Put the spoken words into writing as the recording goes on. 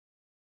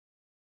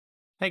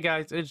Hey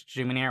guys, it's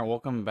Jimin here.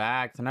 Welcome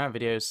back to another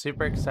video.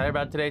 Super excited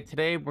about today.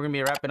 Today we're gonna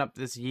be wrapping up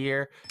this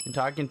year and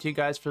talking to you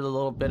guys for a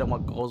little bit on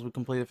what goals we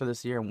completed for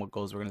this year and what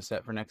goals we're gonna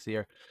set for next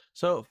year.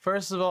 So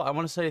first of all, I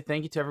want to say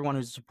thank you to everyone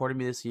who's supported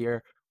me this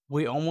year.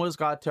 We almost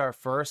got to our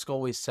first goal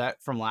we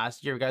set from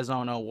last year. You guys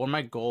don't know one of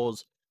my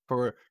goals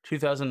for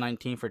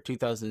 2019 for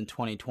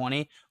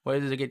 2020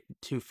 was to get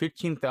to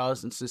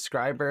 15,000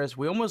 subscribers.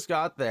 We almost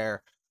got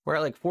there. We're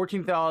at like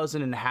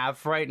 14,000 and a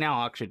half right now.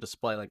 I'll actually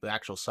display like the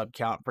actual sub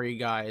count for you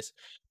guys.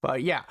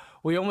 But yeah,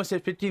 we almost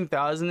hit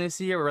 15,000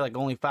 this year. We're like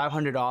only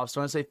 500 off.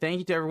 So I want to say thank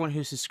you to everyone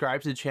who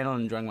subscribed to the channel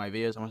and enjoying my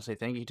videos. I want to say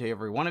thank you to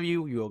every one of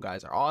you. You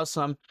guys are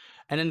awesome.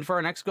 And then for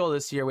our next goal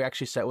this year, we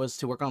actually set was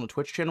to work on the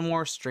Twitch channel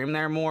more, stream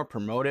there more,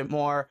 promote it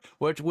more,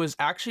 which was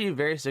actually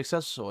very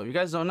successful. If you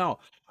guys don't know,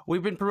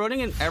 we've been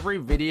promoting in every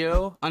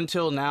video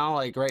until now.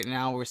 Like right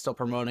now, we're still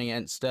promoting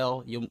it.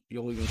 Still, you'll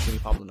even see me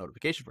pop the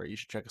notification for it. You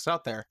should check us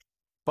out there.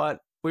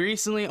 But we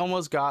recently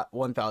almost got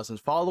 1,000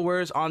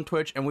 followers on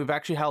Twitch, and we've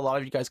actually had a lot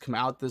of you guys come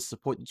out to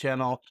support the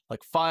channel,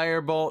 like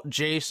Firebolt,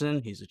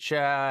 Jason, he's a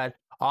Chad,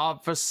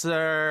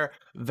 Officer,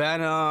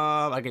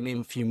 Venom, I can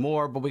name a few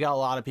more, but we got a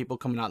lot of people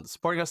coming out and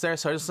supporting us there.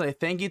 So I just say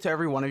thank you to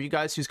every one of you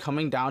guys who's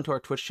coming down to our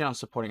Twitch channel and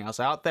supporting us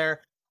out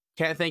there.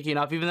 Can't thank you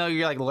enough. Even though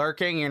you're like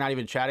lurking, you're not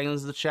even chatting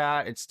into the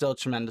chat, it's still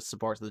tremendous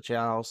support to the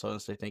channel. So I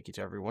want to say thank you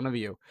to every one of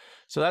you.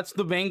 So that's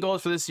the main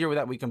goals for this year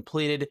that we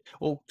completed.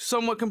 Well,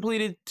 somewhat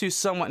completed to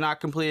somewhat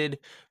not completed.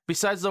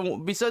 Besides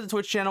the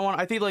Twitch channel one,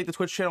 I think like the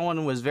Twitch channel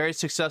one was very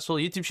successful.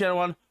 YouTube channel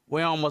one,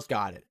 we almost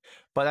got it.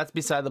 But that's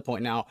beside the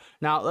point now.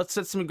 Now let's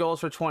set some goals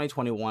for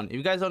 2021. If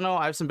you guys don't know,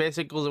 I have some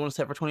basic goals I want to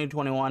set for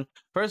 2021.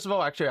 First of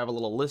all, actually I have a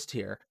little list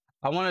here.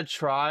 I want to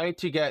try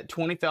to get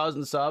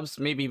 20,000 subs,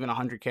 maybe even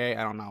 100K.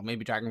 I don't know.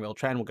 Maybe Dragon Ball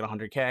Trend will get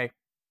 100K.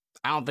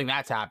 I don't think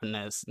that's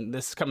happening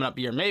this coming up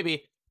year.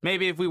 Maybe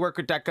if we work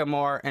with Deca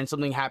more and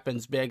something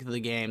happens big to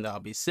the game, that'll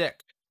be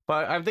sick.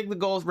 But I think the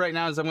goal right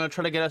now is I'm going to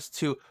try to get us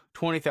to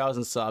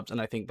 20,000 subs, and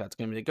I think that's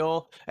going to be the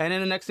goal. And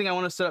then the next thing I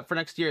want to set up for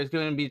next year is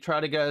going to be try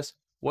to get us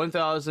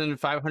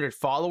 1,500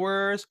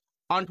 followers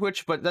on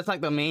Twitch, but that's like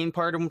the main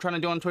part I'm trying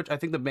to do on Twitch. I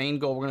think the main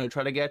goal we're going to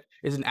try to get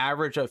is an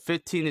average of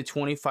 15 to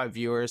 25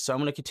 viewers. So I'm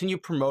going to continue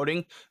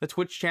promoting the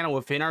Twitch channel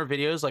within our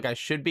videos like I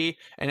should be,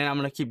 and then I'm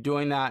going to keep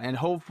doing that, and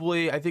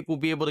hopefully I think we'll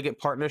be able to get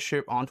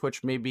partnership on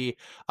Twitch maybe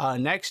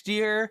next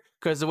year,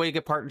 because the way you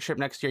get partnership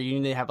next year, you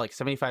need to have like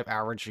 75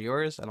 average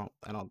viewers. I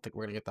don't think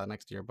we're gonna get that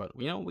next year, but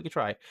you know, we could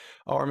try,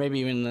 or maybe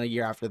even the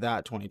year after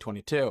that,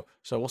 2022.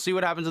 So we'll see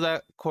what happens with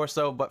that course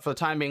though. But for the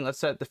time being, let's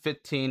set the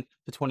 15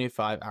 to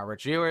 25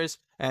 average viewers,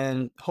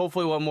 and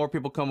hopefully when more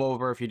people come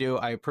over, if you do,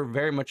 I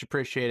very much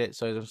appreciate it.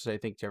 So I just say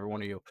thank you to every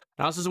one of you.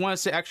 And I also just want to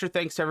say extra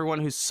thanks to everyone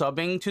who's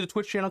subbing to the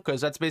Twitch channel,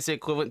 because that's basically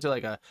equivalent to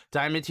like a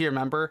diamond tier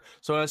member.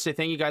 So I want to say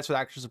thank you guys for the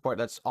extra support.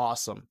 That's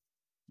awesome.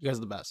 You guys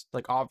are the best.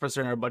 Like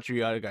Officer and a bunch of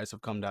you other guys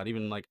have come down.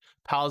 Even like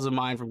pals of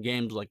mine from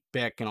games like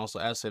Bick and also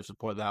S have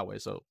supported that way.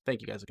 So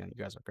thank you guys again.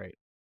 You guys are great.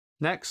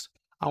 Next,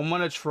 I'm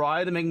gonna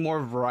try to make more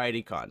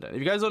variety content. If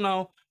you guys don't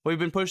know, we've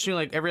been pushing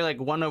like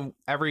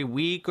every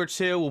week or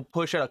two. We'll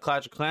push out a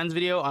Clash of Clans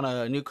video on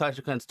a new Clash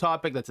of Clans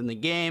topic that's in the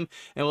game,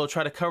 and we'll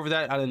try to cover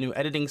that on a new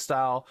editing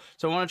style.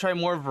 So I want to try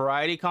more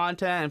variety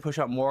content and push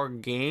out more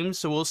games.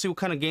 So we'll see what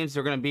kind of games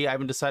they're gonna be. I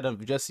haven't decided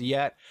on just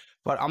yet,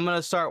 but I'm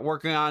gonna start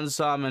working on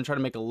some and try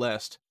to make a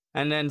list,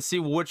 and then see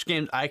which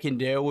games I can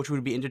do, which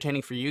would be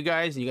entertaining for you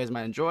guys and you guys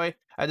might enjoy,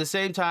 at the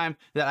same time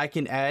that I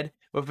can add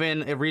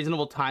within a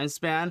reasonable time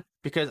span,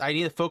 because I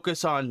need to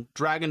focus on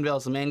Dragon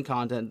Ball's main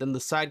content, then the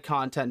side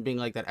content being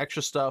like that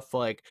extra stuff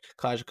like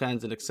Clash of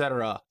Clans and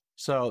etc.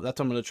 So that's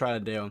what I'm going to try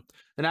to do.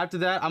 Then after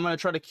that, I'm going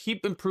to try to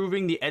keep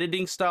improving the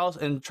editing styles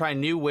and try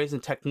new ways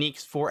and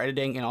techniques for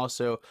editing and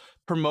also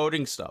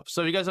promoting stuff.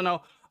 So if you guys don't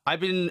know, I've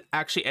been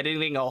actually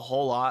editing a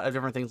whole lot of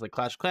different things like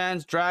Clash of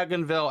Clans,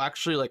 Dragonville.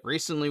 Actually, like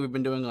recently we've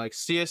been doing like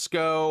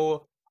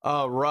CSGO,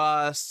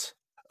 Rust,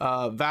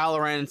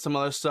 Valorant, some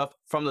other stuff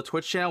from the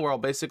Twitch channel, where I'll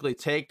basically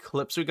take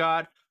clips we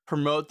got,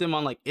 promote them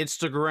on like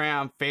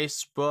Instagram,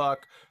 Facebook,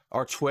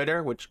 or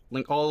Twitter, which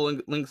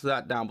links to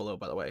that down below,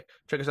 by the way.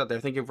 Check us out there.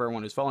 Thank you for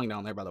everyone who's following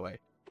down there, by the way.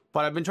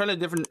 But I've been trying to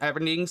different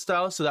editing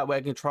styles so that way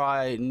I can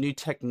try new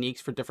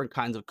techniques for different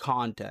kinds of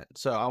content.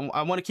 So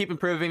I want to keep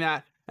improving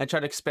that and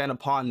try to expand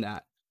upon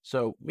that.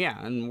 So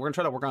yeah, and we're gonna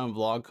try to work on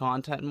vlog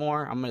content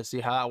more. I'm gonna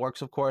see how that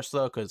works, of course,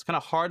 though, because it's kind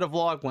of hard to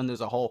vlog when there's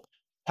a whole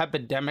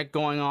epidemic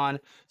going on.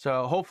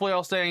 So hopefully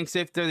I'll staying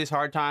safe through these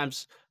hard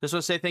times. Just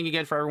want to say thank you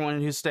again for everyone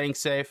who's staying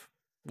safe.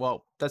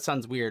 Well, that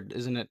sounds weird,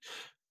 isn't it?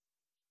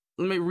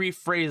 Let me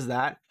rephrase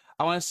that.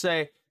 I want to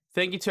say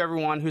thank you to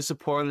everyone who's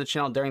supporting the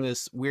channel during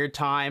this weird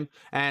time,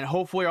 and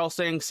hopefully you're all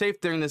staying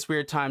safe during this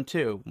weird time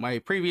too. My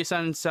previous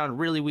sentence sounded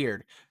really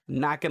weird,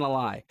 not gonna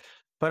lie.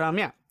 But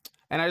yeah.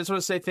 And I just want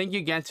to say thank you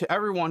again to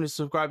everyone who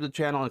subscribed to the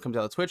channel and comes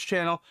out of the Twitch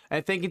channel.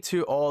 And thank you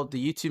to all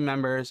the YouTube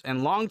members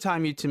and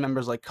longtime YouTube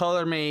members like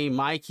Color Me,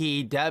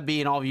 Mikey, Debbie,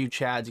 and all of you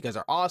Chads. You guys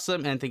are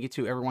awesome. And thank you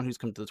to everyone who's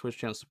come to the Twitch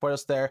channel to support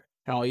us there.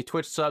 And all you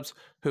Twitch subs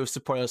who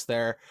support us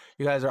there.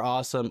 You guys are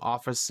awesome.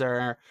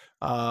 Officer,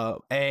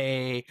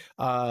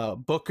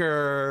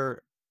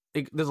 Booker,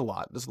 there's a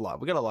lot.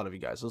 We got a lot of you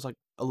guys. There's like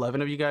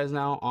 11 of you guys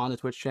now on the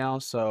Twitch channel.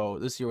 So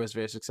this year was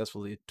very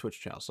successfully Twitch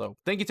channel. So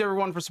thank you to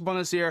everyone for supporting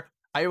this year.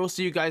 I will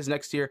see you guys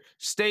next year.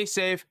 Stay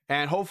safe,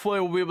 and hopefully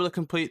we'll be able to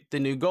complete the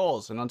new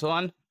goals. And until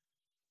then,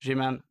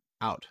 G-Man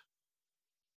out.